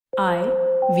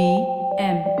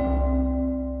IVM.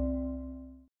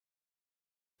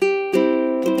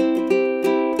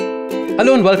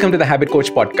 Hello and welcome to the Habit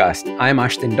Coach podcast. I'm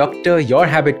Ashton Doctor, your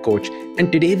habit coach,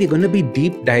 and today we're going to be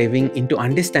deep diving into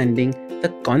understanding the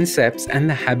concepts and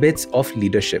the habits of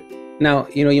leadership. Now,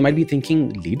 you might be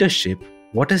thinking, leadership?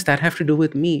 What does that have to do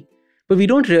with me? But we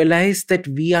don't realize that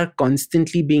we are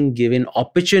constantly being given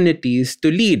opportunities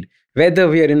to lead, whether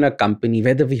we are in a company,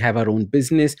 whether we have our own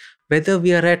business, whether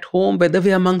we are at home, whether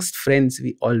we are amongst friends,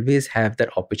 we always have that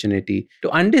opportunity to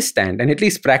understand and at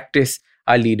least practice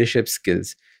our leadership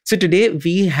skills. So today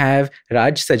we have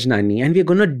Raj Sajnani, and we're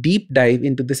going to deep dive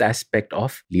into this aspect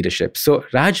of leadership. So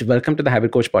Raj, welcome to the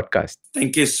Habit Coach podcast.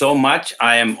 Thank you so much.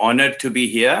 I am honored to be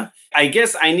here. I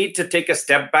guess I need to take a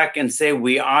step back and say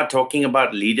we are talking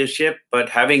about leadership. But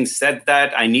having said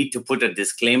that, I need to put a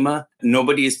disclaimer.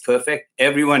 Nobody is perfect.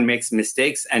 Everyone makes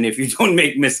mistakes. And if you don't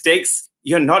make mistakes,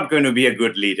 you're not going to be a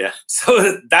good leader.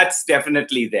 So that's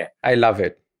definitely there. I love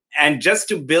it. And just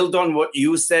to build on what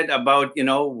you said about,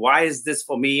 why is this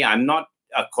for me? I'm not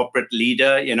a corporate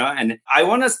leader, and I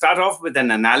want to start off with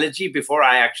an analogy before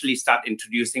I actually start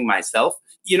introducing myself.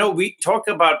 We talk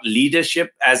about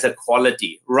leadership as a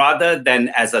quality rather than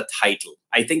as a title.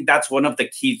 I think that's one of the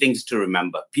key things to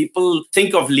remember. People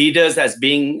think of leaders as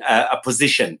being a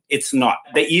position. It's not.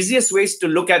 The easiest ways to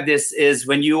look at this is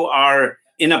when you are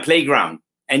in a playground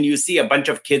and you see a bunch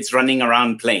of kids running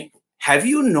around playing. Have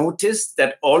you noticed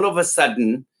that all of a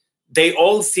sudden, they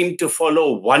all seem to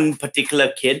follow one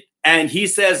particular kid? And he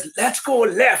says, let's go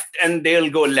left, and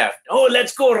they'll go left. Oh,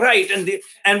 let's go right.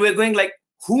 And we're going like,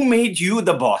 who made you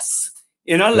the boss?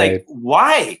 Right.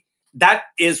 Why? That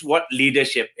is what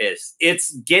leadership is.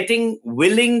 It's getting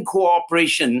willing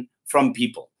cooperation from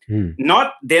people.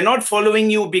 They're not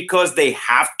following you because they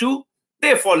have to.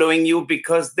 They're following you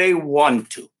because they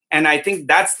want to. And I think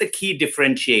that's the key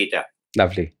differentiator.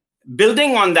 Lovely.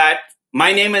 Building on that,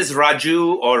 my name is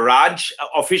Raju or Raj.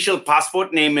 Official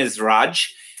passport name is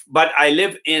Raj, but I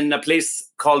live in a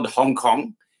place called Hong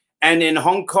Kong. And in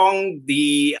Hong Kong,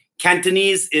 the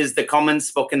Cantonese is the common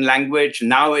spoken language.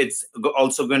 Now it's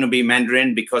also going to be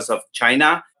Mandarin because of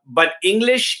China. But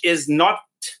English is not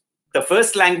the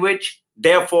first language.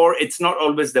 Therefore, it's not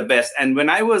always the best. And when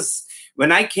I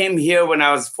came here when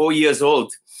I was 4 years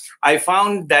old, I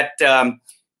found that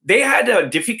they had a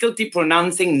difficulty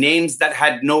pronouncing names that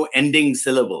had no ending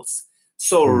syllables.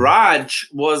 So Raj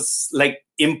was like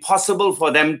impossible for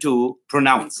them to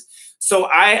pronounce. So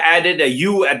I added a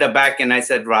U at the back and I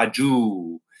said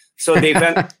Raju. So they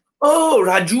went, oh,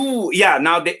 Raju. Yeah,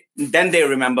 then they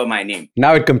remember my name.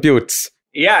 Now it computes.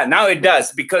 Yeah, now it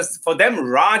does. Because for them,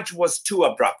 Raj was too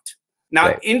abrupt. Now,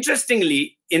 Right.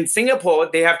 Interestingly, in Singapore,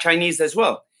 they have Chinese as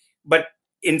well. But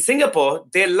in Singapore,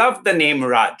 they love the name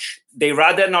Raj. They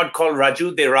rather not call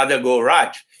Raju, they rather go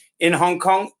Raj. In Hong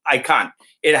Kong, I can't.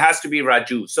 It has to be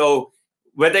Raju. So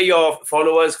whether your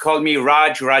followers call me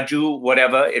Raj, Raju,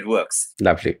 whatever, it works.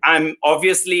 Lovely. I'm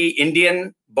obviously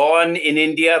Indian, born in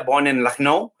India, born in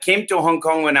Lucknow. Came to Hong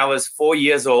Kong when I was 4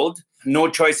 years old. No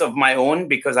choice of my own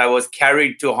because I was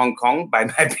carried to Hong Kong by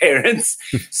my parents.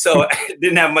 So I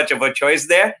didn't have much of a choice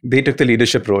there. They took the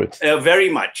leadership role. Very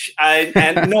much.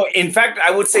 No, in fact,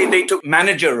 I would say they took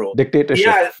manager role. Dictatorship.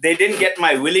 Yeah, they didn't get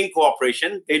my willing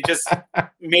cooperation. They just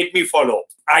made me follow.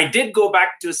 I did go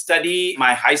back to study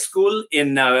my high school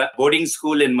in a boarding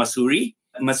school in Mussoorie,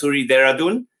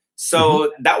 Dehradun.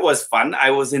 So that was fun.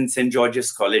 I was in St.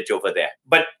 George's College over there.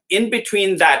 But in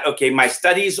between that, my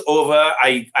studies over,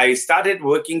 I started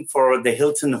working for the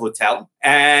Hilton Hotel.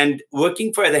 And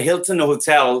working for the Hilton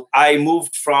Hotel, I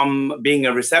moved from being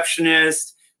a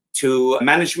receptionist to a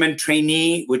management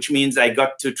trainee, which means I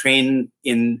got to train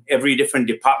in every different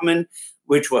department,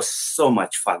 which was so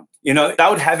much fun.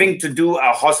 Without having to do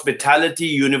a hospitality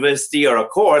university or a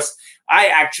course, I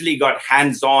actually got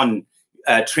hands-on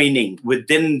training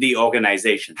within the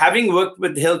organization. Having worked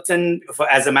with Hilton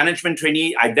as a management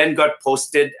trainee, I then got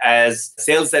posted as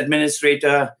sales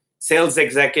administrator, sales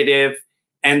executive,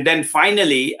 and then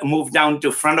finally moved down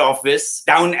to front office,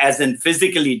 down as in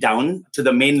physically down to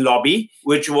the main lobby,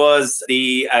 which was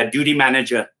the duty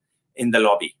manager in the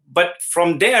lobby. But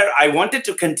from there, I wanted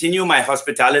to continue my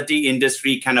hospitality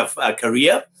industry kind of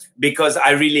career because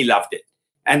I really loved it.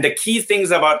 And the key things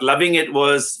about loving it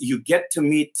was you get to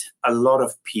meet a lot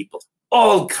of people,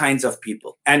 all kinds of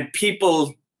people. And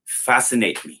people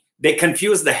fascinate me. They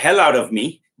confuse the hell out of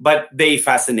me, but they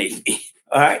fascinate me.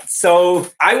 All right. So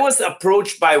I was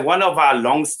approached by one of our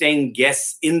long-staying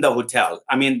guests in the hotel.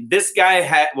 I mean, this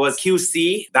guy was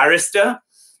QC barrister,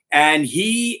 and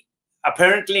he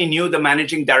apparently knew the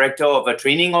managing director of a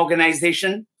training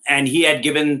organization. And he had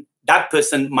given that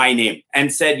person my name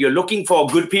and said, you're looking for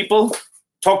good people?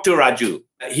 Talk to Raju.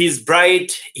 He's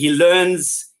bright, he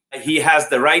learns, he has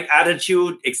the right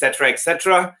attitude, etc.,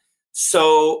 etc.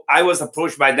 So I was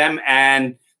approached by them.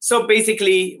 And so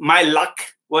basically my luck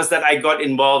was that I got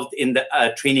involved in the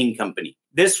training company.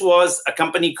 This was a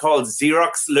company called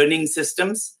Xerox Learning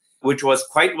Systems, which was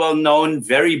quite well known,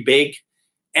 very big.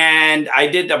 And I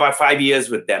did about 5 years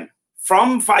with them.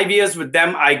 From 5 years with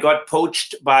them, I got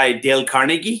poached by Dale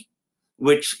Carnegie,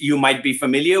 which you might be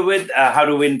familiar with, How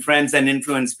to Win Friends and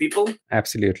Influence People.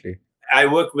 Absolutely. I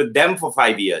worked with them for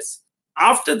 5 years.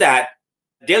 After that,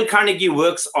 Dale Carnegie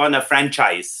works on a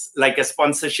franchise, like a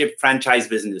sponsorship franchise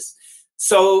business.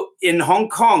 So in Hong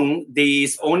Kong, the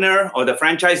owner or the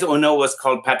franchise owner was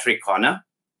called Patrick Connor.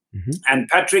 Mm-hmm. And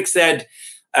Patrick said,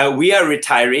 we are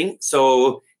retiring.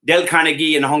 So Dale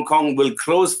Carnegie in Hong Kong will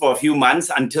close for a few months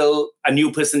until a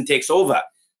new person takes over.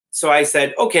 So I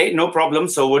said, okay, no problem.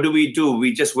 So what do?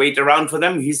 We just wait around for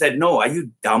them? He said, no, are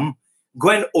you dumb? Go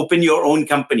and open your own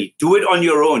company. Do it on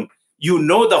your own. You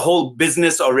know the whole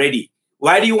business already.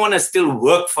 Why do you want to still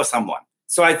work for someone?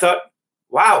 So I thought,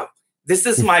 wow, this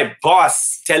is my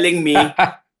boss telling me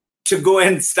to go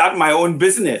and start my own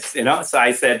business, So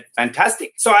I said,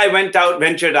 fantastic. So I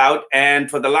ventured out. And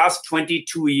for the last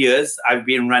 22 years, I've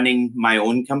been running my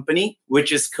own company,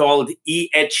 which is called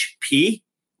EHP,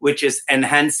 which is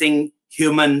Enhancing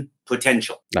Human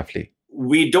Potential. Lovely.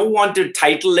 We don't want to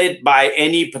title it by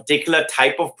any particular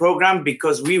type of program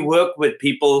because we work with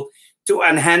people to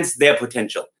enhance their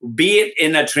potential, be it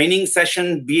in a training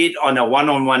session, be it on a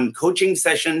one-on-one coaching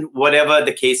session, whatever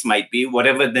the case might be,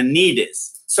 whatever the need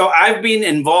is. So I've been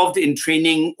involved in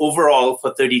training overall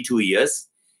for 32 years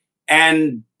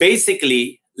and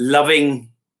basically loving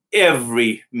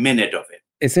every minute of it.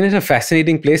 Isn't it a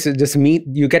fascinating place to just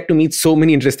you get to meet so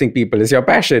many interesting people. It's your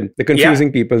passion, the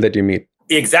confusing people that you meet.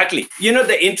 Exactly.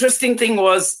 The interesting thing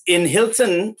was in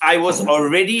Hilton, I was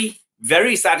already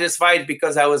very satisfied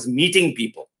because I was meeting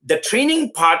people. The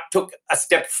training part took a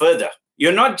step further.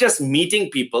 You're not just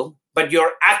meeting people, but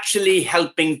you're actually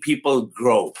helping people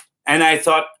grow. And I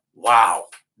thought, wow,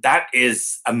 that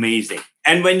is amazing.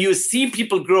 And when you see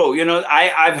people grow,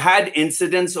 I've had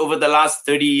incidents over the last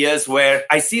 30 years where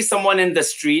I see someone in the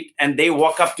street and they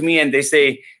walk up to me and they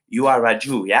say, you are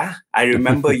Raju, yeah? I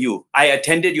remember you. I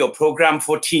attended your program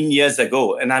 14 years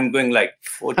ago. And I'm going like,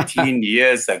 14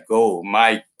 years ago,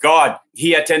 my God.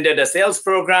 He attended a sales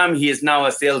program. He is now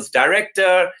a sales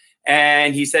director.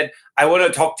 And he said, I want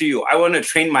to talk to you. I want to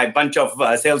train my bunch of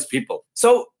salespeople.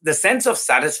 So the sense of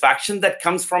satisfaction that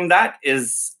comes from that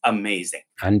is amazing.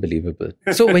 Unbelievable.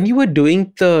 So when you were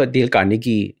doing the Dale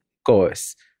Carnegie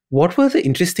course, what were the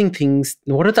interesting things?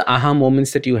 What are the aha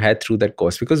moments that you had through that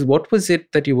course? Because what was it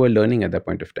that you were learning at that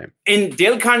point of time? In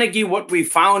Dale Carnegie, what we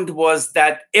found was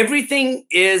that everything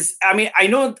is, I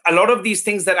know a lot of these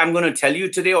things that I'm going to tell you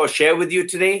today or share with you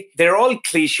today, they're all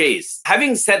cliches.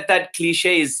 Having said that,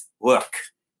 cliches work.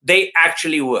 They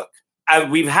actually work.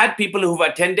 We've had people who've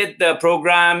attended the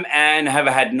program and have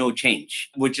had no change,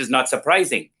 which is not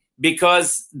surprising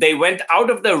because they went out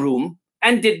of the room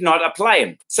and did not apply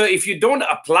them. So if you don't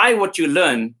apply what you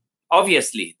learn,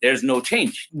 obviously there's no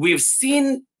change. We've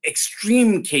seen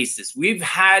extreme cases.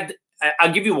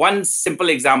 I'll give you one simple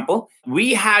example.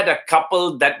 We had a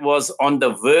couple that was on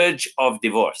the verge of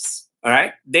divorce. All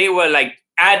right. They were like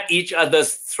at each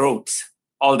other's throats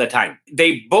all the time.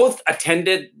 They both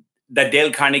attended the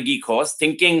Dale Carnegie course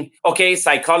thinking, okay,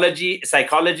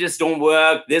 psychologists don't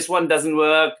work. This one doesn't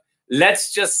work.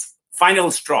 Let's just final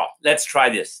straw. Let's try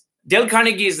this. Dale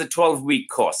Carnegie is a 12-week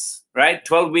course, right?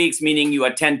 12 weeks, meaning you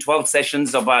attend 12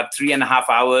 sessions of about 3.5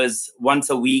 hours once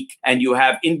a week, and you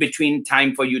have in between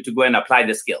time for you to go and apply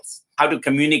the skills, how to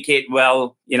communicate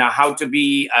well, how to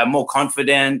be more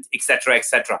confident, etc.,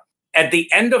 etc. At the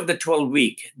end of the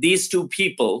 12-week, these two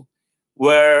people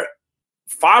were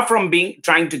far from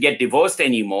trying to get divorced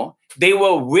anymore. They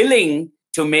were willing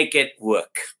to make it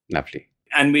work. Lovely.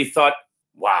 And we thought,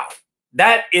 wow,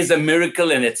 that is a miracle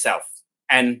in itself.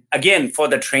 And again, for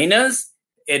the trainers,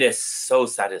 it is so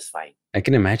satisfying. I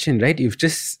can imagine, right? You've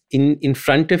just in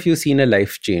front of you seen a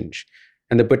life change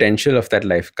and the potential of that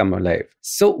life come alive.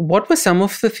 So what were some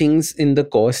of the things in the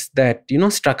course that,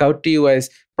 struck out to you as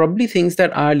probably things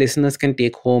that our listeners can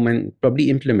take home and probably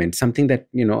implement, something that,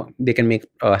 they can make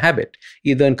a habit,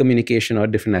 either in communication or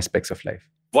different aspects of life?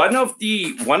 One of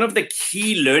the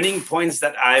key learning points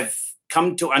that I've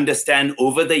come to understand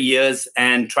over the years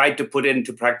and tried to put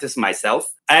into practice myself,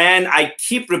 and I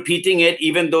keep repeating it,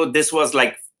 even though this was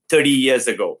like 30 years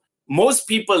ago. Most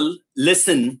people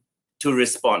listen to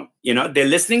respond. They're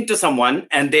listening to someone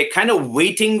and they're kind of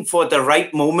waiting for the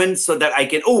right moment so that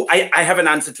I have an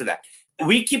answer to that.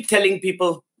 We keep telling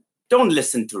people, don't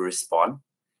listen to respond.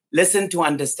 Listen to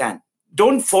understand.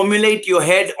 Don't formulate your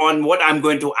head on what I'm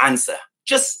going to answer.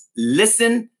 Just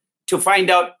listen to find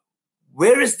out,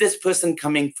 where is this person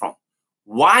coming from?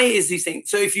 Why is he saying?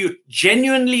 So if you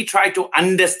genuinely try to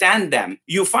understand them,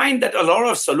 you find that a lot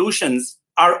of solutions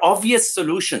are obvious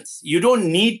solutions. You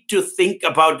don't need to think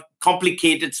about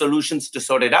complicated solutions to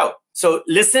sort it out. So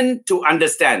listen to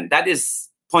understand. That is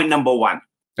point number one.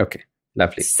 Okay,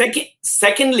 lovely.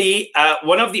 Secondly,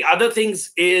 one of the other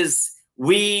things is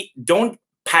we don't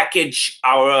package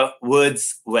our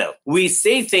words well. We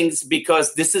say things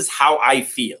because this is how I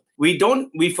feel.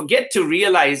 We forget to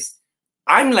realize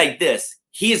I'm like this,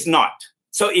 he's not.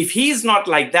 So if he's not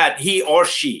like that, he or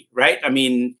she, right? I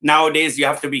mean, nowadays you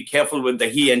have to be careful with the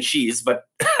he and she's, but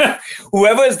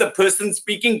whoever is the person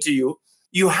speaking to you,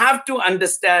 you have to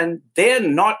understand they're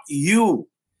not you.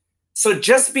 So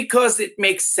just because it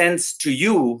makes sense to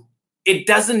you, it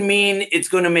doesn't mean it's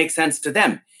going to make sense to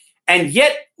them. And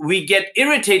yet we get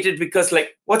irritated because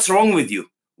what's wrong with you?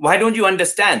 Why don't you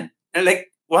understand? And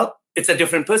well, it's a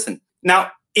different person.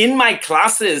 Now, in my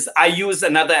classes, I use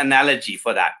another analogy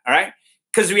for that, all right?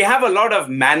 Because we have a lot of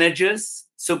managers,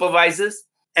 supervisors,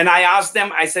 and I asked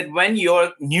them, I said, when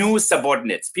your new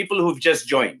subordinates, people who've just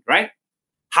joined, right?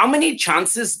 How many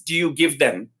chances do you give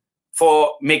them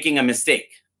for making a mistake?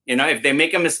 If they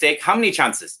make a mistake, how many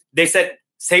chances? They said,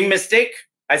 same mistake?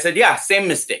 I said, yeah, same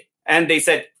mistake. And they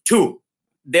said, 2.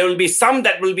 There will be some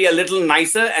that will be a little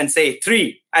nicer and say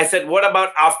 3. I said, what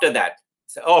about after that?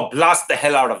 Said, blast the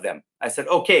hell out of them. I said,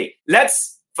 okay,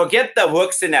 let's forget the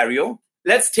work scenario.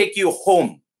 Let's take you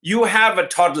home. You have a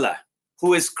toddler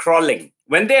who is crawling.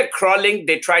 When they're crawling,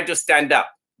 they try to stand up.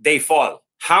 They fall.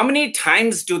 How many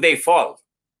times do they fall?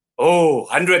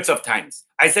 Hundreds of times.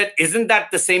 I said, isn't that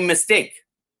the same mistake?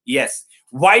 Yes.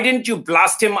 Why didn't you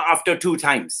blast him after 2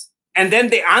 times? And then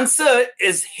the answer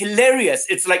is hilarious.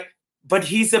 It's but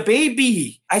he's a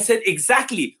baby. I said,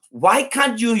 exactly. Why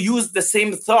can't you use the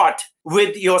same thought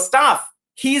with your staff?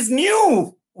 He's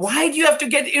new. Why do you have to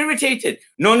get irritated?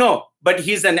 No, but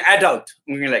he's an adult.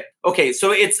 And we're okay,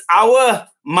 so it's our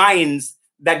minds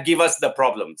that give us the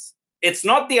problems. It's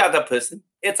not the other person.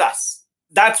 It's us.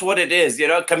 That's what it is.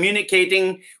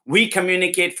 Communicating, we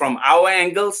communicate from our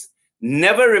angles,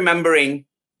 never remembering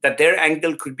that their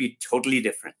angle could be totally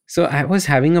different. So I was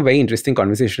having a very interesting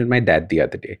conversation with my dad the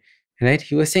other day, right?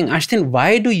 He was saying, Ashton,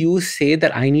 why do you say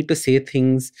that I need to say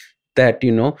things that,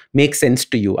 make sense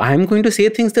to you? I'm going to say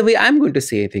things the way I'm going to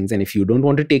say things. And if you don't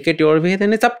want to take it your way,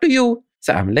 then it's up to you.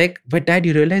 So I'm like, but Dad,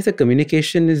 you realize that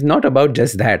communication is not about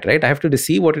just that, right? I have to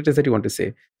receive what it is that you want to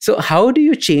say. So how do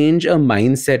you change a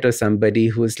mindset of somebody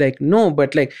who's no,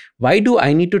 but why do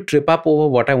I need to trip up over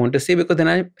what I want to say? Because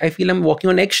then I feel I'm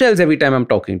walking on eggshells every time I'm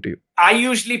talking to you. I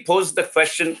usually pose the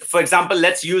question, for example,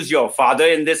 let's use your father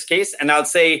in this case. And I'll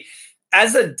say,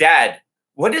 as a dad,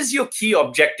 what is your key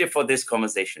objective for this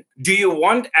conversation? Do you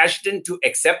want Ashton to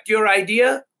accept your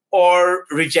idea or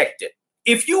reject it?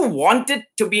 If you want it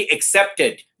to be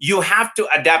accepted, you have to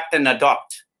adapt and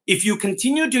adopt. If you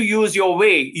continue to use your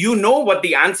way, you know what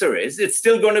the answer is. It's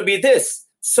still going to be this.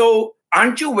 So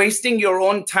aren't you wasting your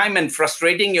own time and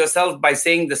frustrating yourself by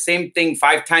saying the same thing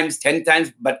 5 times, 10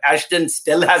 times, but Ashton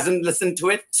still hasn't listened to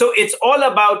it? So it's all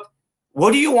about,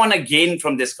 what do you want to gain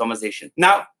from this conversation?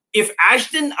 Now, if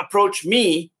Ashton approached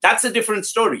me, that's a different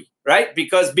story, right?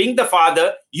 Because being the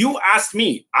father, you asked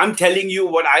me, I'm telling you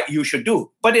what you should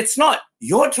do. But it's not.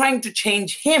 You're trying to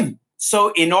change him.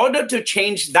 So in order to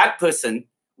change that person,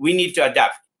 we need to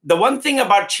adapt. The one thing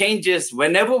about change is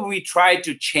whenever we try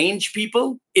to change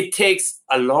people, it takes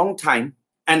a long time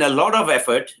and a lot of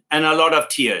effort and a lot of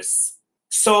tears.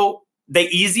 So the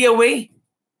easier way,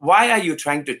 why are you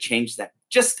trying to change them?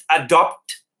 Just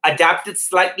adapt it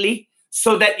slightly,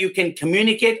 so that you can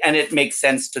communicate and it makes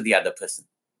sense to the other person.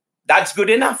 That's good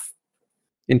enough.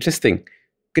 Interesting.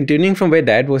 Continuing from where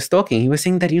Dad was talking, he was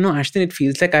saying that, Ashton, it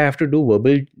feels like I have to do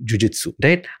verbal jujitsu,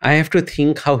 right? I have to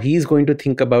think how he's going to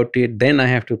think about it. Then I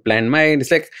have to plan mine.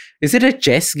 It's is it a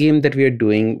chess game that we are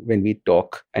doing when we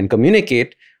talk and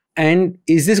communicate? And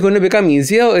is this going to become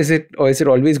easier, or is it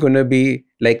always going to be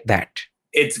like that?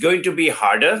 It's going to be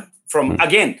harder.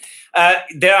 Again,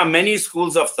 there are many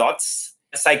schools of thoughts.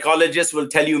 Psychologists will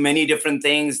tell you many different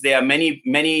things. There are many,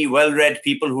 many well-read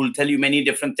people who will tell you many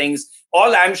different things.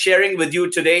 All I'm sharing with you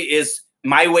today is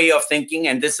my way of thinking,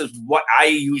 and this is what I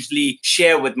usually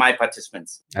share with my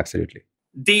participants. Absolutely.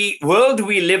 The world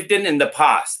we lived in the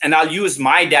past, and I'll use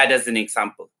my dad as an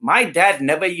example. My dad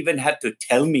never even had to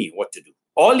tell me what to do.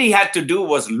 All he had to do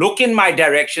was look in my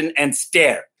direction and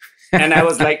stare. And I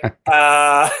was like,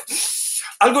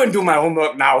 I'll go and do my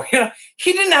homework now.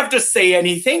 He didn't have to say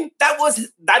anything. That was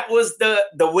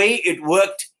the way it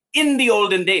worked in the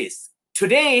olden days.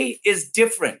 Today is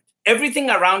different. Everything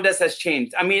around us has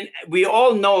changed. I mean, we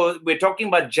all know we're talking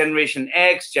about Generation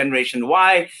X, Generation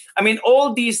Y. I mean,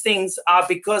 all these things are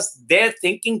because their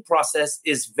thinking process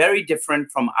is very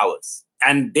different from ours.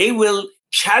 And they will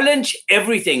challenge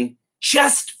everything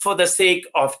just for the sake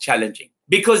of challenging.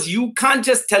 Because you can't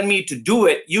just tell me to do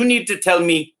it. You need to tell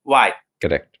me why.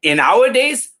 Correct. In our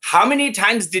days, how many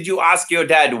times did you ask your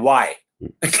dad why?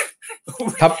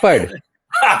 Thappad.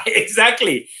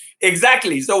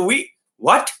 Exactly. So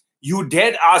what? You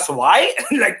dared ask why?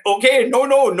 Like, okay, no,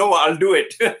 I'll do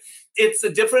it. It's a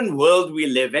different world we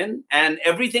live in, and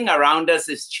everything around us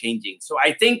is changing. So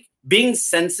I think being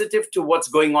sensitive to what's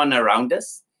going on around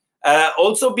us,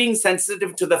 also being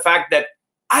sensitive to the fact that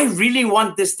I really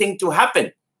want this thing to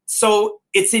happen. So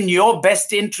it's in your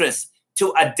best interest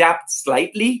to adapt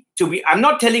slightly. I'm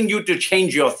not telling you to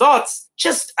change your thoughts,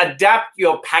 just adapt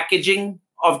your packaging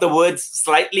of the words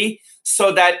slightly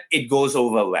so that it goes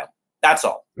over well. That's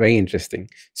all. Very interesting.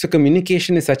 So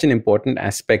communication is such an important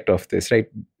aspect of this, right?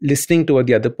 Listening to what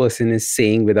the other person is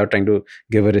saying without trying to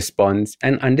give a response,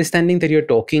 and understanding that you're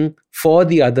talking for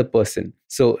the other person.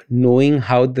 So knowing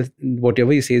how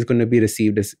whatever you say is going to be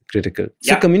received is critical.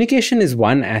 So communication is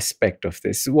one aspect of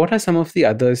this. What are some of the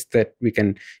others that we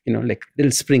can, like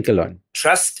little sprinkle on?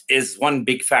 Trust is one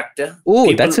big factor.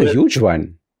 Oh, that's a huge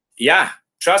one. Yeah.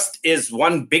 Trust is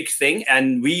one big thing,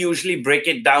 and we usually break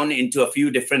it down into a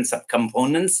few different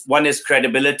subcomponents. One is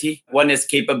credibility, one is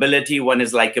capability, one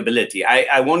is likability.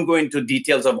 I won't go into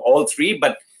details of all three,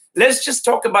 but let's just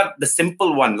talk about the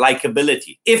simple one,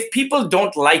 likability. If people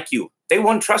don't like you, they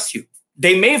won't trust you.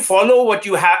 They may follow what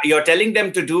you're telling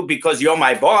them to do because you're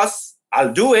my boss.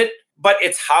 I'll do it, but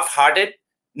it's half-hearted,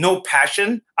 no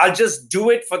passion. I'll just do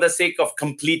it for the sake of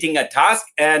completing a task,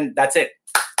 and that's it.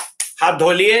 Haath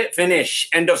dholiye, finish,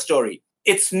 end of story.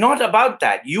 It's not about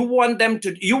that. You want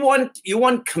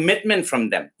commitment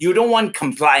from them. You don't want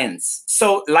compliance.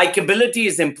 So likability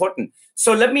is important.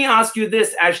 So let me ask you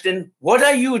this, Ashton. What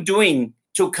are you doing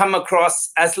to come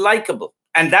across as likable?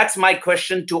 And that's my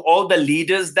question to all the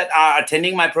leaders that are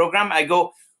attending my program. I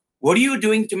go, what are you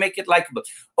doing to make it likable?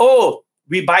 Oh,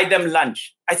 we buy them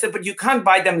lunch. I said, but you can't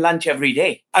buy them lunch every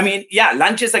day. I mean, yeah,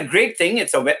 lunch is a great thing.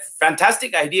 It's a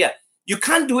fantastic idea. You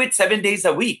can't do it 7 days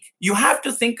a week. You have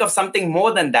to think of something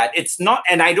more than that. It's not,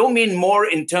 and I don't mean more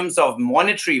in terms of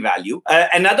monetary value.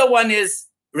 Another one is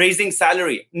raising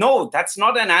salary. No, that's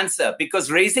not an answer,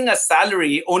 because raising a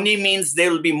salary only means they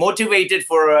will be motivated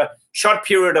for a short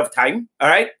period of time. All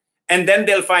right. And then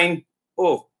they'll find,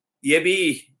 oh,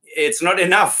 it's not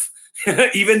enough.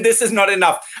 Even this is not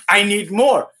enough. I need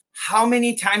more. How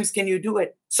many times can you do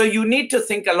it? So you need to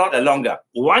think a lot longer.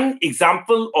 One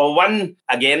example, or one,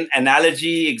 again,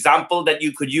 analogy example that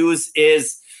you could use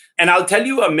is, and I'll tell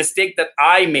you a mistake that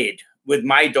I made with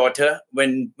my daughter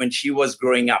when she was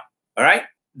growing up. All right.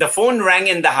 The phone rang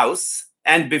in the house.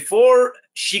 And before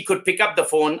she could pick up the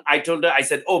phone, I told her, I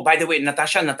said, oh, by the way,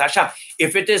 Natasha,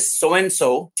 if it is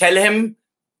so-and-so, tell him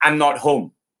I'm not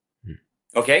home.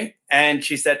 Okay. And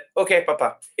she said, okay,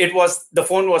 Papa. The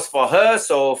phone was for her.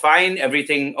 So fine,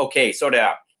 everything. Okay. So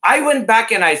there. I went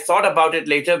back and I thought about it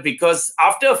later, because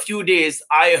after a few days,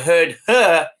 I heard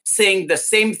her saying the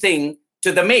same thing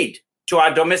to the maid, to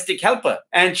our domestic helper.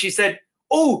 And she said,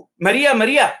 oh,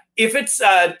 Maria, if it's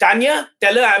Tanya,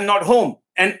 tell her I'm not home.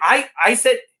 And I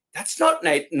said, that's not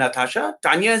Natasha.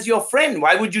 Tanya is your friend.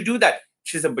 Why would you do that?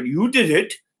 She said, but you did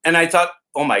it. And I thought,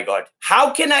 oh my God, how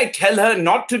can I tell her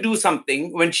not to do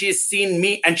something when she's seen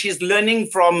me and she's learning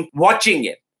from watching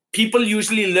it? People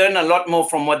usually learn a lot more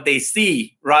from what they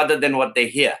see rather than what they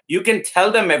hear. You can tell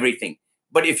them everything,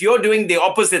 but if you're doing the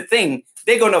opposite thing,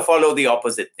 they're going to follow the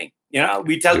opposite thing.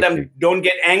 We tell them, don't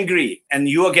get angry, and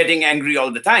you are getting angry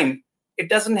all the time. It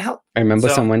doesn't help. I remember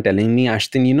someone telling me,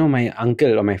 Ashton, my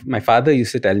uncle or my father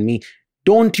used to tell me,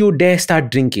 don't you dare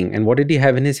start drinking. And what did he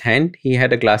have in his hand? He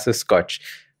had a glass of scotch,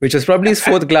 which was probably his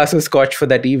fourth glass of scotch for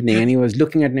that evening. And he was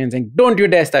looking at me and saying, don't you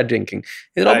dare start drinking.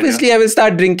 And obviously, I will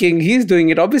start drinking. He's doing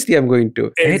it. Obviously, I'm going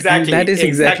to. Exactly. And that is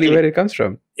exactly where it comes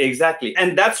from. Exactly.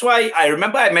 And that's why I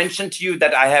remember I mentioned to you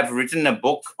that I have written a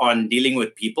book on dealing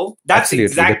with people. That's Absolutely.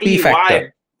 exactly the P factor.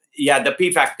 why. Yeah, the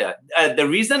P factor. The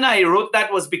reason I wrote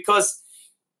that was because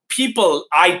people,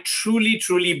 I truly,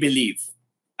 truly believe,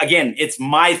 again, it's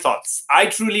my thoughts, I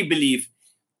truly believe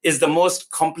is the most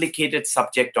complicated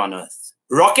subject on earth.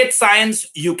 Rocket science,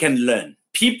 you can learn.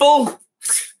 People,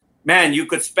 man, you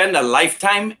could spend a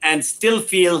lifetime and still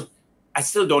feel I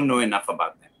still don't know enough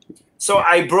about them. So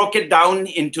I broke it down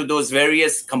into those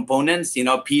various components.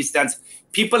 P stands.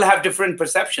 People have different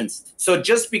perceptions. So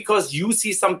just because you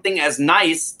see something as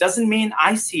nice doesn't mean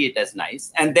I see it as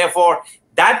nice. And therefore,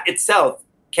 that itself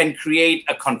can create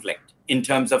a conflict in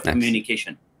terms of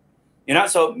communication.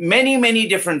 So many, many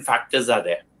different factors are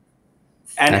there.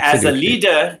 And Absolutely.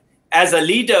 as a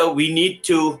leader, we need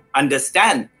to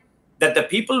understand that the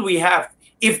people we have,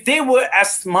 if they were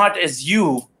as smart as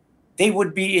you, they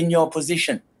would be in your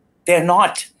position. They're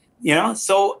not,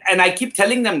 So, and I keep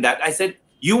telling them that. I said,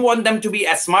 you want them to be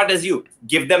as smart as you,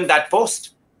 give them that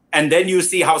post. And then you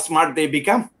see how smart they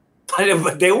become.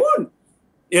 But they won't,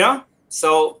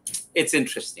 So it's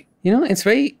interesting.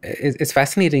 It's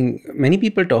fascinating. Many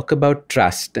people talk about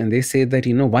trust and they say that,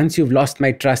 once you've lost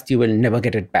my trust, you will never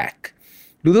get it back.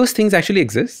 Do those things actually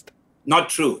exist? Not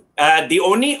true. The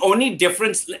only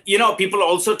difference, people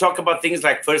also talk about things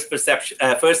like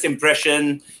first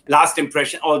impression, last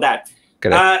impression, all that.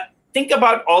 Correct. Think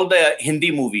about all the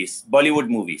Hindi movies, Bollywood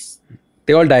movies.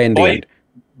 They all die in the end.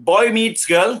 Boy meets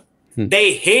girl.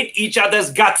 They hate each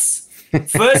other's guts.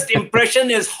 First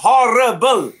impression is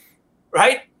horrible,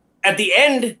 right? At the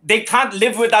end, they can't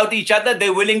live without each other.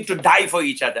 They're willing to die for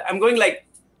each other. I'm going like,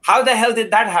 how the hell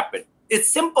did that happen?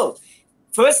 It's simple.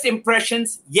 First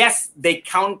impressions, yes, they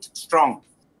count strong.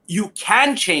 You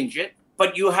can change it,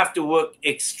 but you have to work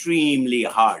extremely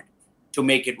hard to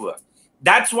make it work.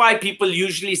 That's why people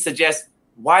usually suggest,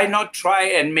 why not try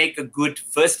and make a good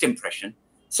first impression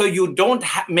so you don't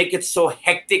make it so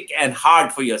hectic and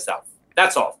hard for yourself.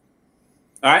 That's all.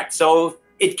 All right. So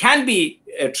it can be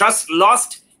trust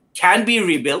lost, can be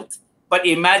rebuilt, but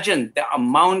imagine the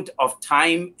amount of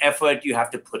time, effort you have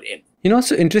to put in.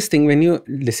 So interesting when you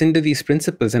listen to these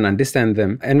principles and understand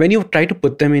them, and when you try to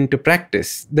put them into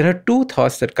practice, there are two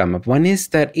thoughts that come up. One is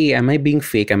that, am I being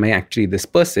fake? Am I actually this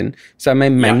person? So am I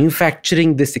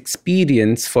manufacturing this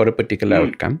experience for a particular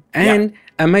outcome? And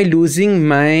am I losing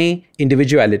my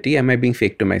individuality? Am I being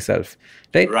fake to myself?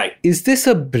 Right? Is this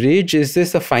a bridge? Is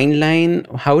this a fine line?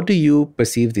 How do you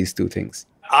perceive these two things?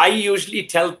 I usually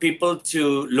tell people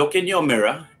to look in your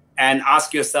mirror and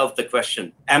ask yourself the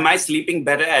question, am I sleeping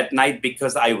better at night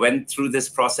because I went through this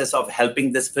process of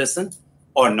helping this person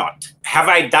or not? Have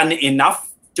I done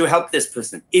enough to help this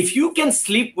person? If you can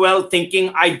sleep well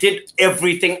thinking I did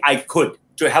everything I could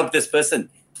to help this person,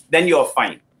 then you're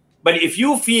fine. But if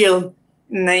you feel,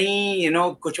 nahi,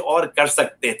 kuch aur kar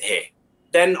sakte the,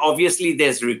 then obviously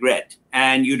there's regret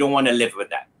and you don't want to live with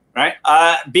that, right?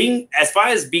 As far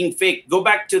as being fake, go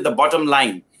back to the bottom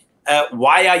line.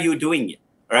 Why are you doing it?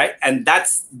 Right. And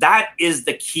that is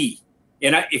the key.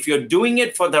 If you're doing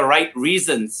it for the right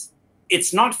reasons,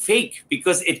 it's not fake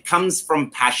because it comes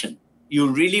from passion. You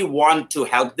really want to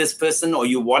help this person or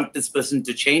you want this person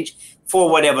to change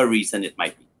for whatever reason it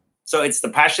might be. So it's the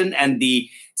passion and the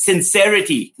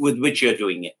sincerity with which you're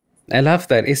doing it. I love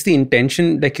that. It's the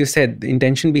intention, like you said, the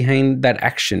intention behind that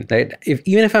action, right?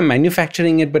 Even if I'm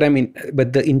manufacturing it, but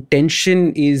the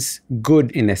intention is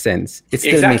good in a sense, it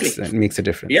still makes a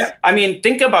difference. Yeah.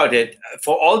 Think about it.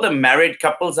 For all the married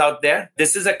couples out there,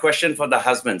 this is a question for the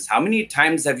husbands. How many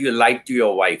times have you lied to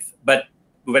your wife? But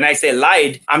when I say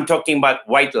lied, I'm talking about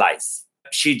white lies.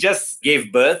 She just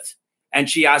gave birth and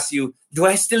she asks you, do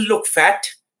I still look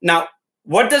fat? Now,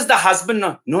 what does the husband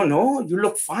know? No, you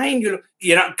look fine.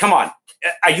 Come on.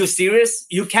 Are you serious?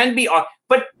 You can be,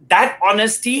 but that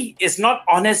honesty is not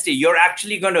honesty. You're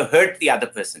actually going to hurt the other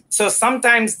person. So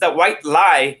sometimes the white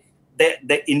lie,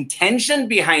 the intention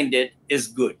behind it is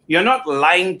good. You're not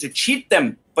lying to cheat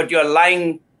them, but you're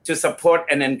lying to support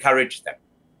and encourage them,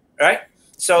 right?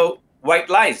 So white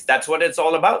lies, that's what it's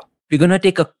all about. We're going to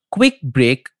take a quick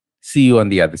break. See you on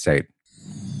the other side.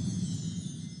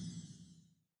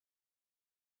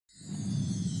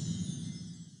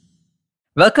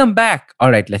 Welcome back. All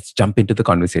right, let's jump into the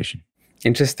conversation.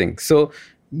 Interesting. So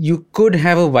you could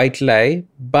have a white lie,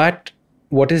 but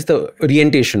what is the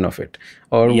orientation of it?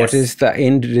 Or what is the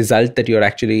end result that you're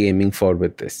actually aiming for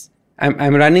with this?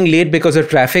 I'm running late because of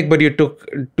traffic, but you took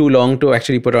too long to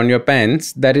actually put on your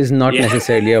pants. That is not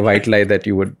necessarily a white lie that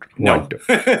you would want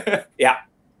to. Yeah,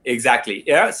 exactly.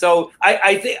 Yeah. So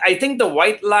I think the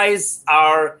white lies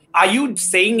are you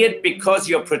saying it because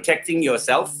you're protecting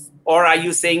yourself? Or are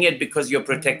you saying it because you're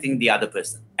protecting the other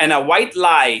person? And a white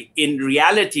lie in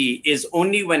reality is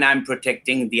only when I'm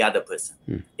protecting the other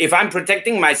person. If I'm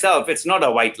protecting myself, it's not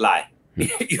a white lie.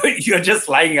 You're just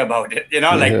lying about it,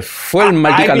 like a full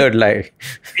multicolored lie.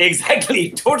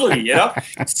 Exactly, totally,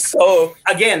 So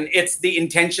again, it's the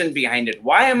intention behind it.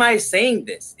 Why am I saying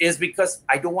this? Is because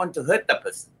I don't want to hurt the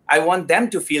person. I want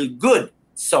them to feel good.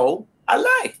 So I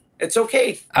lie. It's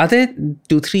okay. Are there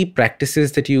 2-3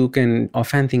 practices that you can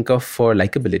offhand think of for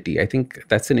likability? I think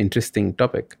that's an interesting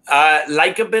topic.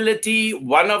 Likability,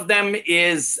 one of them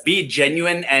is be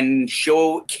genuine and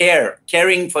show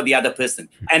caring for the other person.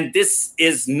 And this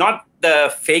is not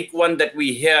the fake one that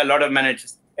we hear a lot of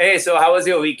managers. Hey, so how was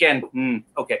your weekend?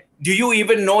 Okay. Do you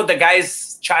even know the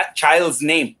guy's child's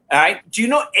name? All right. Do you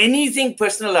know anything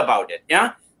personal about it?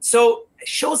 Yeah. So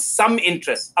show some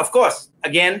interest. Of course,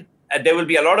 again, there will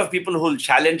be a lot of people who will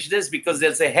challenge this because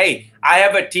they'll say, hey, I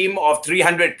have a team of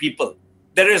 300 people.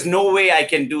 There is no way I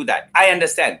can do that. I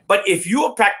understand. But if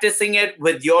you're practicing it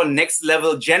with your next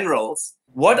level generals,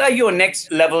 what are your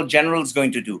next level generals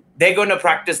going to do? They're going to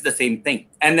practice the same thing.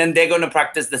 And then they're going to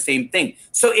practice the same thing.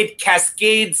 So it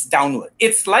cascades downward.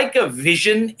 It's like a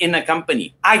vision in a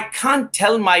company. I can't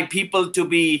tell my people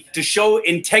to show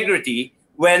integrity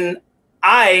when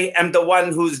I am the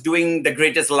one who's doing the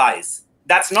greatest lies.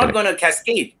 That's not going to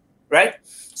cascade, right?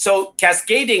 So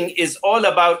cascading is all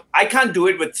about, I can't do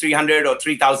it with 300 or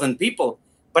 3,000 people,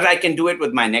 but I can do it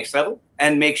with my next level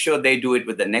and make sure they do it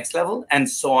with the next level and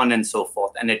so on and so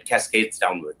forth. And it cascades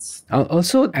downwards.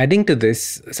 Also, adding to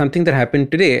this, something that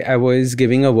happened today, I was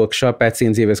giving a workshop at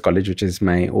St. Xavier's College, which is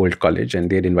my old college, and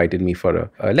they had invited me for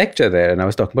a lecture there. And I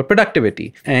was talking about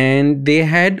productivity. And they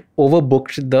had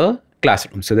overbooked the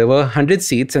classroom. So there were 100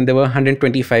 seats and there were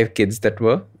 125 kids that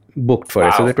were booked for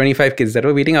it. So the 25 kids that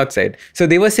were waiting outside. So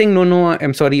they were saying, no,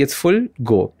 I'm sorry, it's full,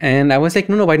 go. And I was like,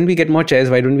 no, why don't we get more chairs?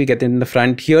 Why don't we get in the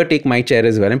front? Here, take my chair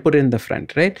as well and put it in the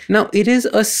front, right? Now, it is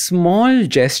a small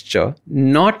gesture,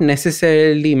 not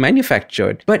necessarily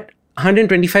manufactured, but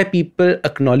 125 people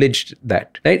acknowledged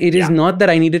that, right? It is not that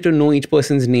I needed to know each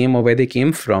person's name or where they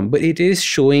came from, but it is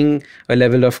showing a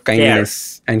level of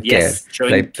kindness and care. Yes,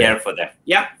 showing care for them.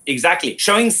 Yeah, exactly.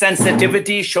 Showing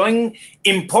sensitivity, showing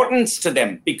importance to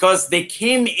them because they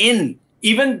came in,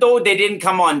 even though they didn't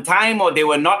come on time or they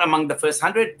were not among the first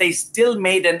 100, they still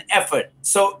made an effort.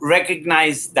 So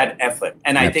recognize that effort.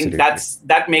 And I think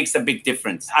that makes a big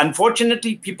difference.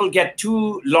 Unfortunately, people get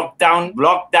too blocked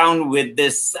down with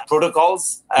this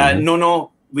protocols.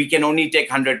 No, we can only take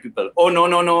 100 people. Oh, no.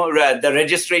 The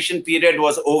registration period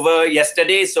was over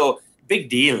yesterday. So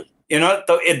big deal.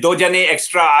 तो 2 jane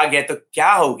extra aa gaye to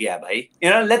kya ho gaya bhai?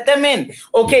 Let them in.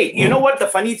 Okay, you know what the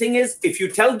funny thing is? If you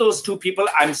tell those 2 people,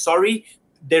 I'm sorry,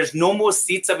 there's no more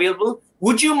seats available,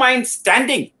 would you mind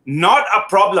standing? Not a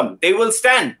problem. They will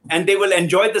stand and they will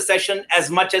enjoy the session as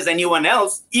much as anyone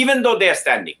else, even though they're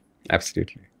standing.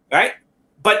 Absolutely. Right?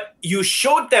 But you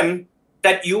showed them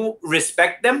that you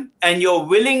respect them and you're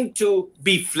willing to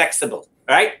be flexible,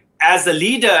 right? As a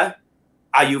leader,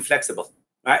 are you flexible?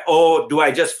 Right? Or do I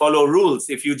just follow rules?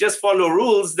 If you just follow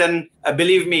rules, then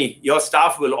believe me, your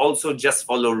staff will also just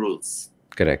follow rules.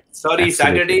 Correct. Sorry, Absolutely.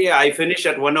 Saturday, I finish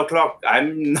at 1:00.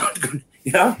 I'm not going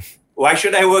to, why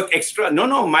should I work extra? No,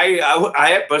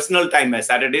 I have personal time.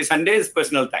 Saturday, Sunday is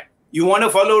personal time. You want to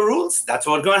follow rules? That's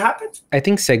what's going to happen. I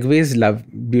think segues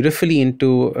beautifully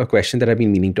into a question that I've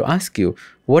been meaning to ask you.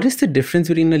 What is the difference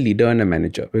between a leader and a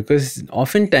manager? Because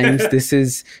oftentimes this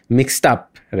is mixed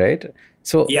up, right?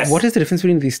 So What is the difference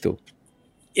between these two?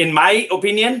 In my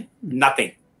opinion,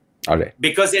 nothing. All right.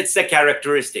 Because it's the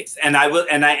characteristics. And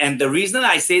the reason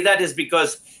I say that is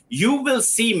because you will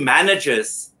see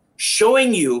managers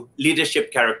showing you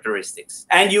leadership characteristics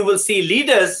and you will see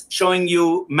leaders showing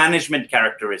you management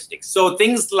characteristics. So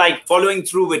things like following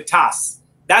through with tasks,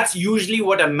 that's usually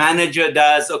what a manager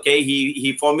does. Okay,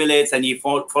 he formulates and he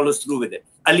follows through with it.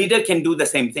 A leader can do the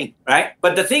same thing, right?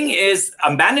 But the thing is,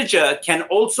 a manager can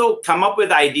also come up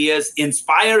with ideas,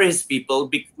 inspire his people,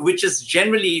 which is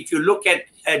generally, if you look at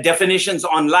definitions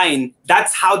online,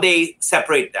 that's how they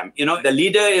separate them. The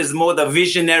leader is more the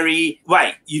visionary.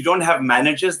 Why? You don't have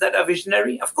managers that are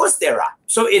visionary? Of course there are.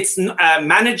 So it's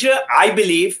manager, I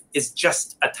believe, is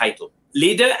just a title.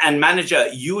 Leader and manager,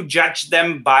 you judge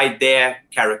them by their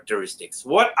characteristics.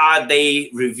 What are they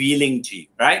revealing to you,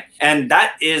 right? And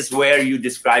that is where you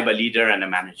describe a leader and a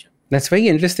manager. That's very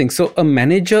interesting. So a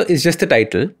manager is just a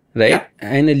title, right? Yeah.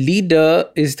 And a leader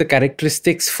is the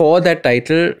characteristics for that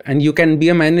title. And you can be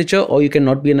a manager or you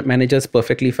cannot be a manager. It's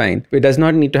perfectly fine. It does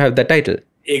not need to have that title.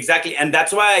 Exactly. And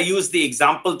that's why I use the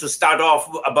example to start off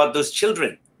about those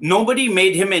children. Nobody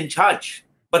made him in charge,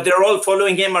 but they're all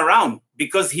following him around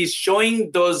because he's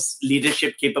showing those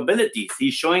leadership capabilities.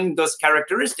 He's showing those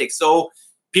characteristics. So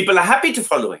people are happy to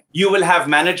follow him. You will have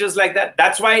managers like that.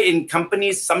 That's why in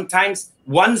companies, sometimes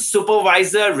one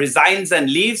supervisor resigns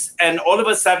and leaves, and all of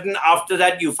a sudden after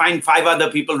that, you find 5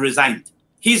 other people resigned.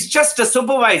 He's just a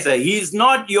supervisor. He's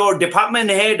not your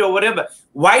department head or whatever.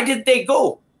 Why did they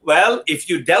go? Well, if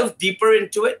you delve deeper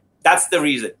into it, That's the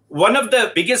reason. One of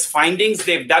the biggest findings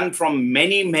they've done from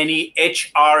many, many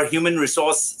HR human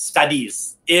resource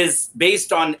studies is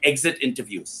based on exit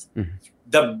interviews. Mm-hmm.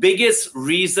 The biggest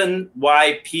reason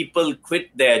why people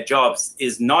quit their jobs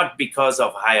is not because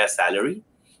of higher salary.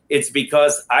 It's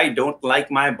because I don't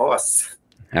like my boss.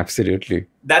 Absolutely.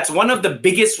 That's one of the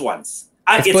biggest ones.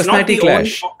 It's personality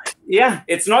clash.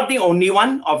 It's not the only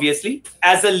one, obviously.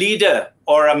 As a leader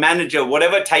or a manager,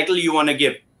 whatever title you want to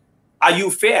give, are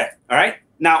you fair? All right.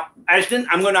 Now, Ashton,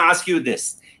 I'm going to ask you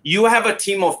this. You have a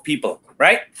team of people,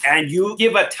 right? And you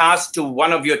give a task to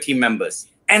one of your team members,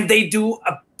 and they do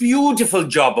a beautiful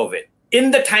job of it.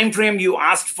 In the time frame you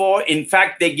asked for, in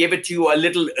fact, they gave it to you a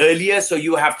little earlier, so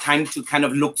you have time to kind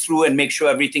of look through and make sure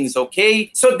everything's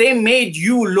okay. So they made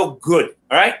you look good,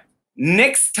 all right?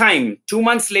 Next time, 2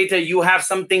 months later, you have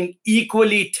something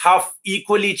equally tough,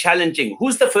 equally challenging.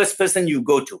 Who's the first person you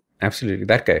go to? Absolutely,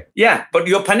 that guy. Yeah, but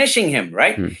you're punishing him,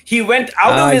 right? He went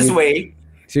out of his way.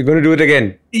 So you're going to do it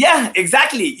again. Yeah,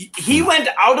 exactly. He went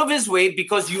out of his way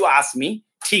because you asked me.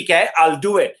 Theek hai, I'll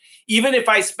do it. Even if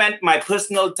I spent my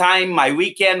personal time, my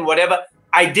weekend, whatever,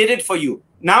 I did it for you.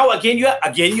 Now, again,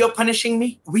 you're punishing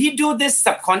me. We do this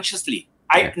subconsciously.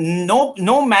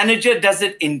 No manager does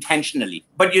it intentionally.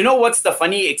 But you know what's the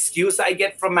funny excuse I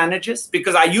get from managers?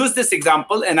 Because I use this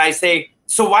example and I say,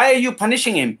 so why are you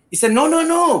punishing him? He said,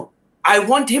 no. I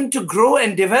want him to grow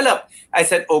and develop. I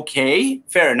said, okay,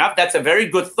 fair enough. That's a very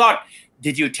good thought.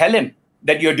 Did you tell him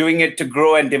that you're doing it to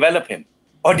grow and develop him?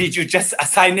 Or did you just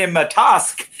assign him a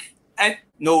task? And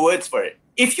no words for it.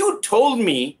 If you told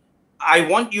me, I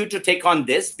want you to take on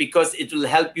this because it will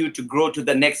help you to grow to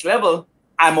the next level,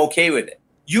 I'm okay with it.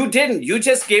 You didn't. You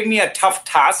just gave me a tough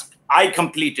task. I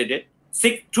completed it.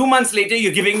 2 months later,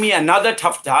 you're giving me another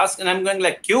tough task. And I'm going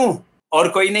like, kyun? Aur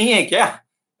koi nahi hai kya?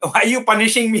 Why are you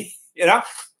punishing me?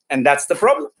 And that's the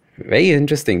problem. Very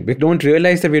interesting. We don't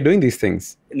realize that we're doing these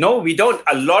things. No, we don't.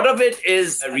 A lot of it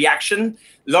is a reaction.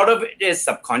 A lot of it is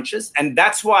subconscious. And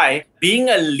that's why being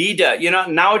a leader,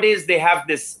 nowadays they have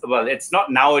this, well, it's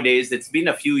not nowadays, it's been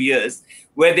a few years,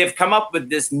 where they've come up with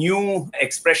this new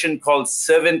expression called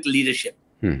servant leadership.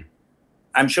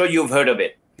 I'm sure you've heard of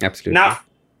it. Absolutely. Now,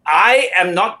 I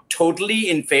am not totally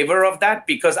in favor of that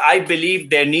because I believe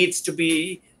there needs to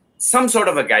be some sort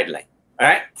of a guideline. All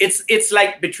right? It's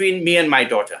like between me and my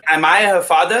daughter. Am I her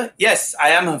father? Yes, I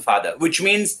am her father, which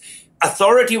means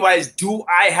authority-wise, do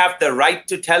I have the right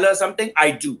to tell her something?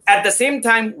 I do. At the same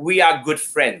time, we are good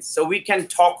friends, so we can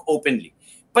talk openly.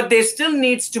 But there still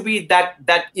needs to be that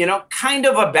kind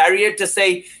of a barrier to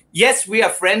say, yes, we are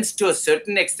friends to a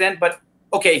certain extent, but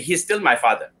okay, he's still my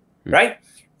father, right?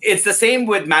 It's the same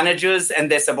with managers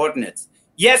and their subordinates.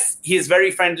 Yes, he's very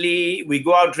friendly. We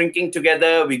go out drinking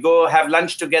together. We go have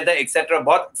lunch together, etc.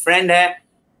 But friend hai.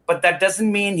 But that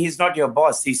doesn't mean he's not your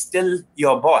boss. He's still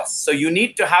your boss. So you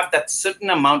need to have that certain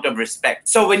amount of respect.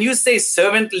 So when you say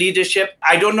servant leadership,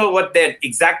 I don't know what their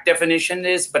exact definition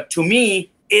is, but to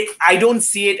me, I don't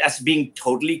see it as being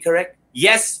totally correct.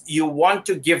 Yes, you want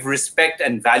to give respect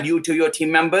and value to your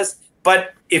team members.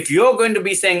 But if you're going to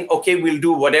be saying, okay, we'll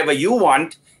do whatever you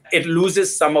want, it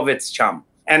loses some of its charm.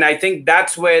 And I think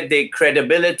that's where the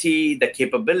credibility, the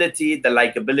capability, the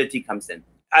likability comes in.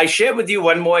 I share with you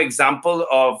one more example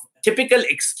of typical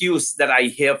excuse that I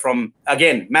hear from,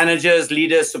 again, managers,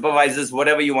 leaders, supervisors,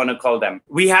 whatever you want to call them.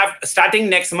 We have, starting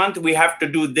next month, we have to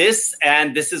do this,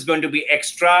 and this is going to be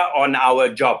extra on our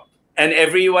job. And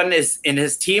everyone is in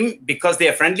his team, because they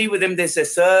are friendly with him, they say,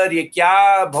 sir, ye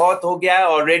kya bahut ho gaya,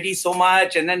 already so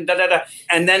much, and then da-da-da.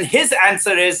 And then his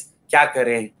answer is, kya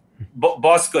kare,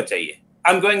 boss ko chahiye.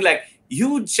 I'm going like,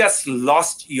 you just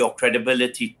lost your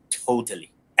credibility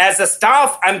totally. As a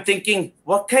staff, I'm thinking,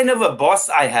 what kind of a boss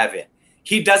I have here?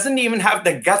 He doesn't even have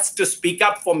the guts to speak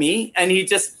up for me, and he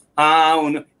just,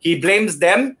 he blames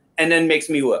them and then makes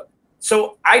me work.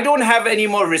 So I don't have any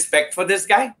more respect for this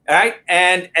guy, right?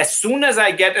 And as soon as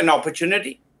I get an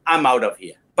opportunity, I'm out of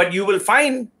here. But you will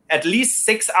find at least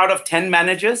 6 out of 10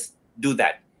 managers do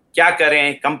that. Kya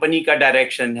kare? Company ka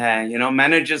direction hai.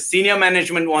 Managers, senior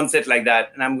management wants it like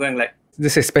that. And I'm going like,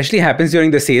 this especially happens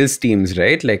during the sales teams,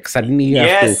 right? Like suddenly you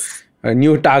have to, a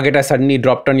new target has suddenly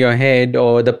dropped on your head,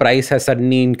 or the price has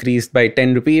suddenly increased by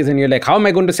 10 rupees. And you're like, how am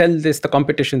I going to sell this? The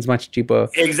competition's much cheaper.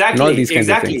 Exactly. And all these kinds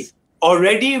of things.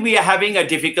 Already we are having a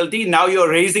difficulty. Now you're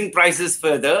raising prices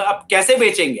further. Ab kaise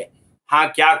bechenge?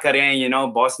 हाँ क्या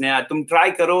करें, boss ने तुम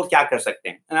try करो क्या कर सकते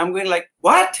हैं. And I'm going like,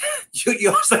 what?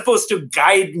 You're supposed to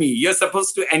guide me. You're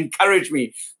supposed to encourage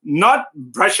me, not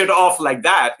brush it off like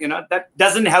that. That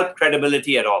doesn't help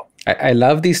credibility at all. I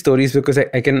love these stories because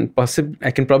I can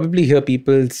probably hear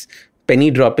people's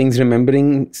penny droppings,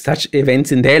 remembering such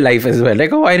events in their life as well.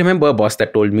 Like, oh, I remember a boss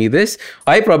that told me this.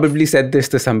 I probably said this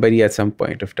to somebody at some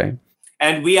point of time.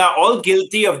 And we are all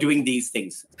guilty of doing these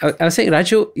things. I was saying,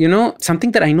 Raju,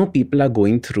 something that I know people are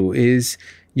going through is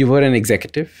you were an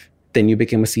executive, then you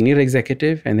became a senior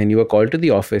executive, and then you were called to the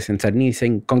office and suddenly you're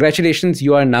saying, congratulations,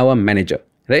 you are now a manager,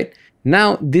 right?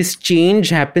 Now, this change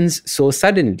happens so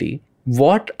suddenly.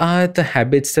 What are the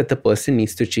habits that the person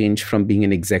needs to change from being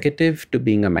an executive to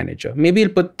being a manager? Maybe you'll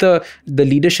put the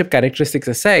leadership characteristics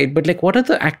aside, but like, what are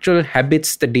the actual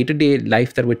habits, the day-to-day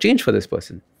life that would change for this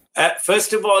person?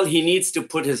 First of all, he needs to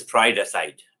put his pride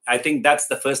aside. I think that's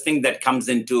the first thing that comes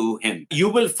into him. You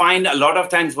will find a lot of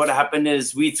times what happened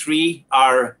is we three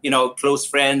are, close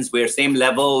friends. We're same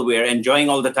level. We're enjoying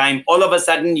all the time. All of a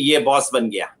sudden, ye boss ban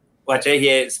gaya.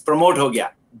 Ye promote ho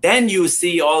gaya. Then you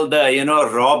see all the,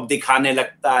 Rob dikhane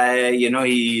lagta hai.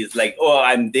 He's like, oh,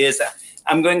 I'm this.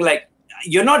 I'm going like,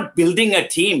 you're not building a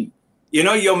team.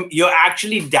 You're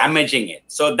actually damaging it.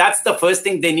 So that's the first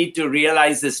thing they need to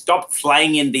realize is stop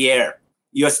flying in the air.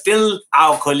 You're still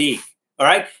our colleague. All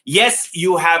right. Yes,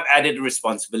 you have added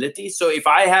responsibility. So if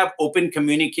I have open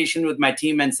communication with my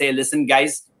team and say, listen,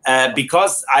 guys,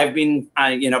 because I've been,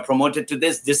 promoted to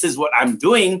this is what I'm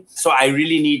doing. So I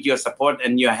really need your support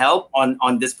and your help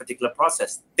on this particular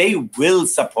process. They will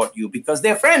support you because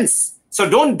they're friends. So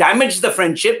don't damage the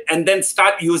friendship and then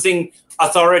start using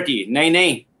authority.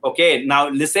 Nay. Okay, now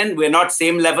listen, we're not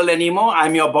same level anymore.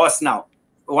 I'm your boss now.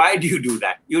 Why do you do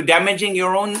that? You're damaging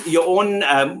your own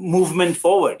movement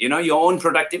forward, your own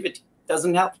productivity.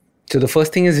 Doesn't help. So the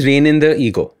first thing is rein in the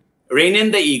ego. Rein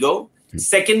in the ego.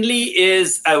 Secondly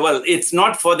is, it's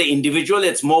not for the individual,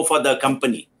 it's more for the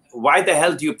company. Why the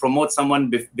hell do you promote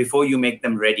someone before you make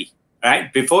them ready?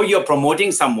 Right? Before you're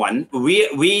promoting someone,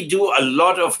 we do a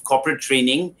lot of corporate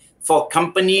training for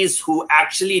companies who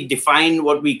actually define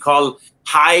what we call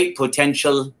high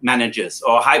potential managers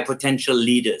or high potential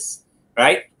leaders,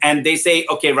 right? And they say,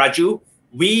 okay, Raju,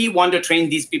 we want to train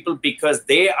these people because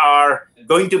they are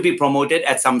going to be promoted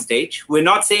at some stage. We're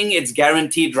not saying it's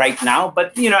guaranteed right now,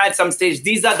 but at some stage,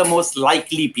 these are the most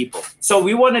likely people. So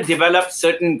we want to develop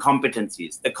certain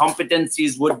competencies. The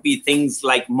competencies would be things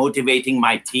like motivating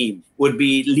my team, would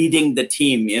be leading the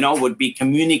team, would be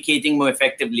communicating more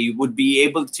effectively, would be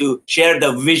able to share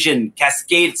the vision,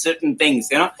 cascade certain things,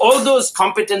 all those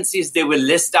competencies they will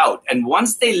list out. And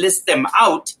once they list them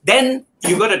out, then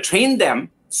you got to train them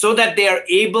so that they are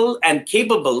able and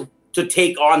capable to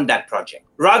take on that project.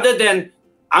 Rather than,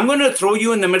 I'm going to throw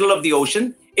you in the middle of the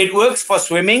ocean. It works for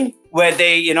swimming where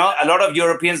they, a lot of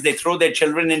Europeans, they throw their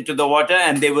children into the water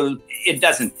and it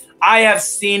doesn't. I have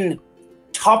seen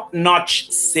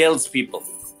top-notch salespeople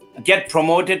get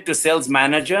promoted to sales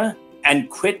manager and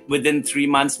quit within 3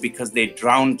 months because they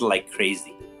drowned like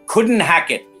crazy. Couldn't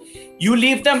hack it. You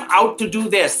leave them out to do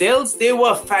their sales. They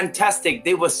were fantastic.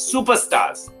 They were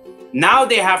superstars. Now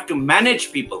they have to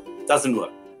manage people. Doesn't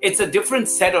work. It's a different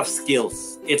set of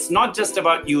skills. It's not just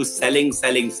about you selling.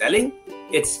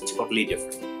 It's totally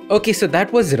different. Okay, so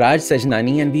that was Raj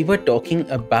Sajnani, and we were talking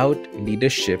about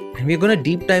leadership. And we're going to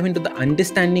deep dive into the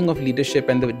understanding of leadership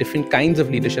and the different kinds of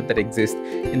leadership that exist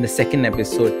in the second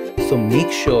episode. So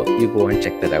make sure you go and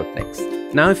check that out next.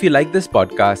 Now, if you like this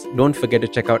podcast, don't forget to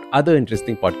check out other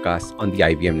interesting podcasts on the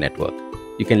IVM network.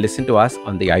 You can listen to us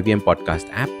on the IVM Podcast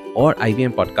app or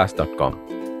ivmpodcast.com.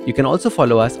 You can also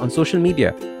follow us on social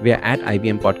media. We are at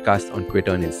IVM Podcast on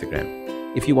Twitter and Instagram.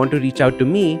 If you want to reach out to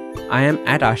me, I am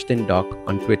at Ashton Doc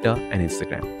on Twitter and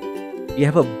Instagram. We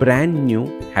have a brand new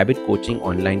habit coaching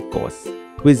online course,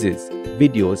 quizzes,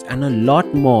 videos, and a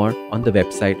lot more on the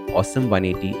website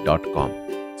awesome180.com.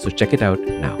 So check it out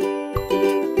now.